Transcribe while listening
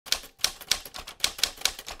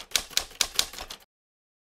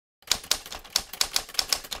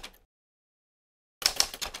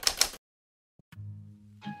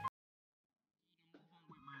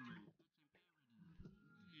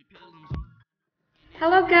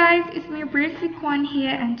Hello guys, it's me Ikson here,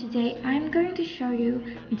 and today I'm going to show you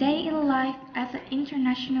day in life as an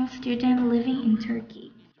international student living in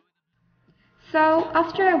Turkey. So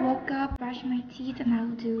after I woke up, brush my teeth and I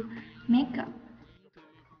will do makeup.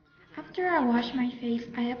 After I wash my face,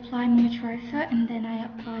 I apply moisturizer and then I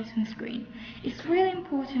apply sunscreen. It's really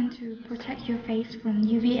important to protect your face from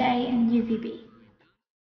UVA and UVB.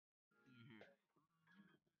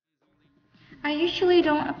 I usually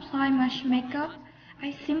don't apply much makeup.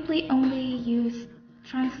 I simply only use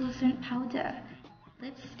translucent powder,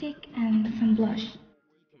 lipstick and some blush.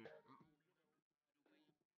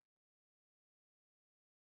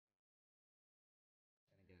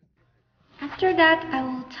 After that, I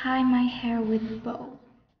will tie my hair with a bow.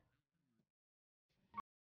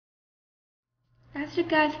 As you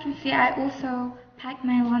guys can see, I also packed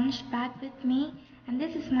my lunch bag with me, and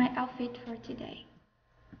this is my outfit for today.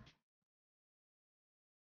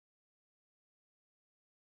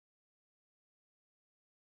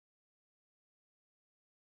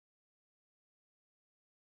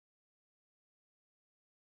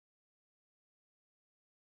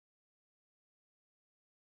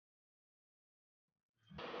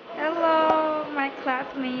 Hello, my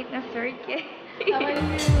classmate Nasirke. How are you?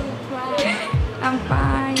 Class? I'm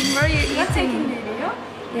fine. What are you eating? You're taking video?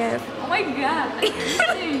 Yes. Oh my god, I'm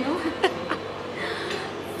eating.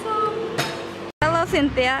 Hello,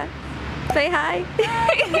 Cynthia. Say hi.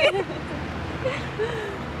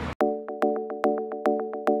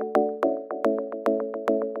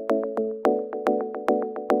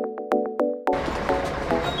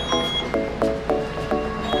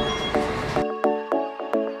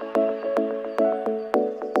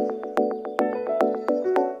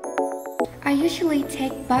 I usually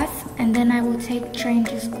take bus and then I will take train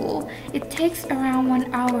to school. It takes around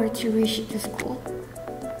 1 hour to reach the school.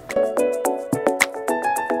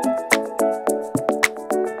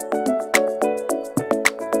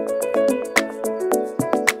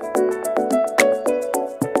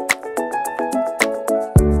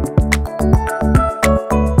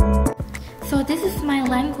 So this is my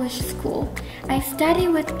language school. I study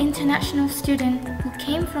with international students who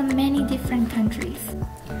came from many different countries.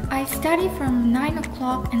 I study from 9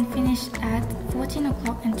 o'clock and finish at 14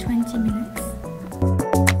 o'clock and 20 minutes.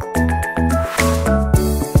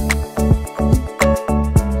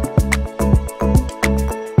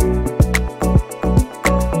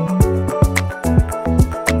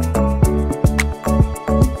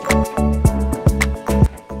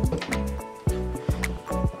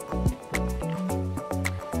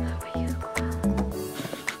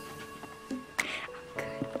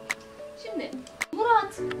 Şimdi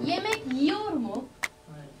Murat yemek yiyor mu?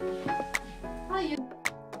 Hayır.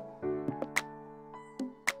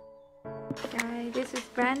 Guys, this is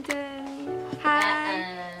Brandon. Hi.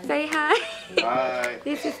 Say hi. Hi.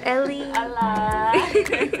 This is Ellie. Allah.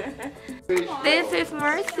 This is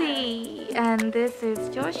Mercy. And this is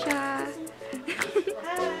Joshua.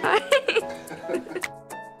 Hi.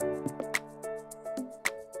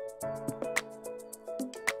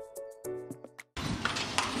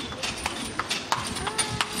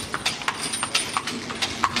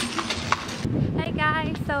 Hey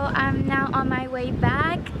guys, so I'm now on my way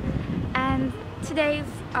back, and today's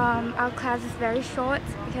our class is very short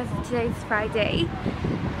because today's Friday.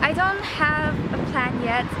 I don't have a plan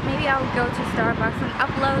yet. Maybe I'll go to Starbucks and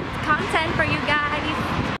upload content for you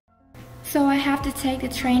guys. So I have to take the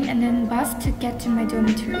train and then bus to get to my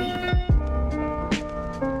dormitory.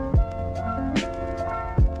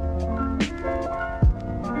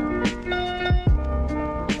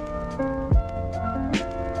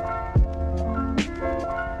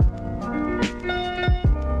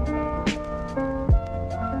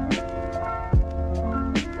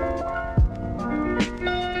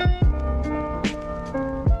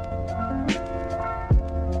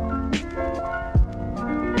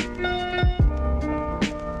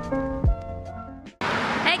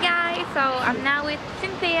 So I'm now with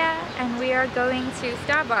Cynthia and we are going to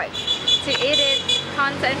Starbucks to edit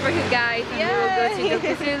content for you guys, and we will go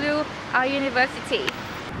to Dokuzulu, our university.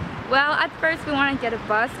 Well, at first we want to get a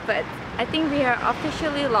bus, but I think we are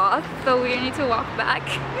officially lost, so we need to walk back.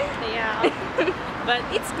 Yeah, but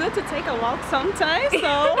it's good to take a walk sometimes,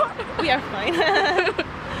 so we are fine.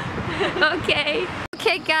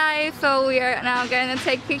 Okay guys, so we are now gonna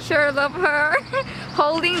take pictures of her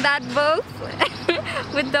holding that book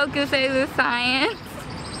with Dokuzulu science.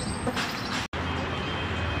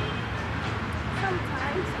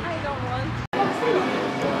 Sometimes I don't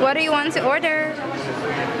want. What do you want to order?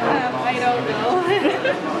 I don't know.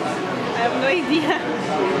 I have no idea.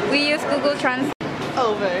 We use Google Translate.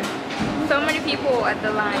 Over. So many people at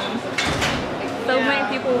the line. So Yeah.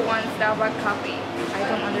 many people want Starbucks coffee. I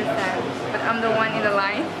don't understand, but I'm the one in the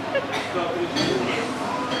line.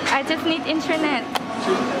 I just need internet.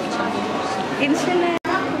 Internet.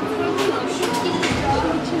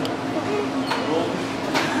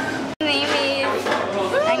 Name is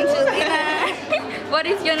Angelina. What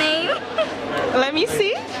is your name? Let me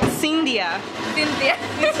see. Cynthia. Cynthia.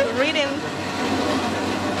 It's written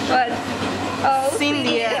What? Oh,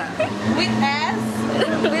 Cynthia. With S.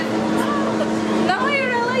 With Now I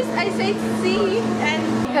realize I say C and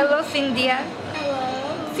hello, Cynthia.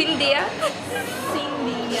 hello. Cynthia.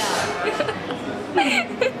 Cynthia.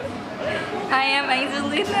 I am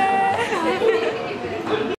Angelina.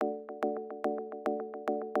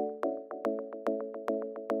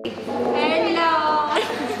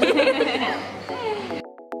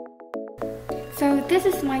 So this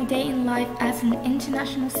is my day in life as an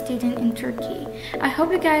international student in Turkey. I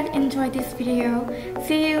hope you guys enjoyed this video.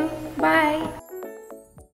 See you. Bye.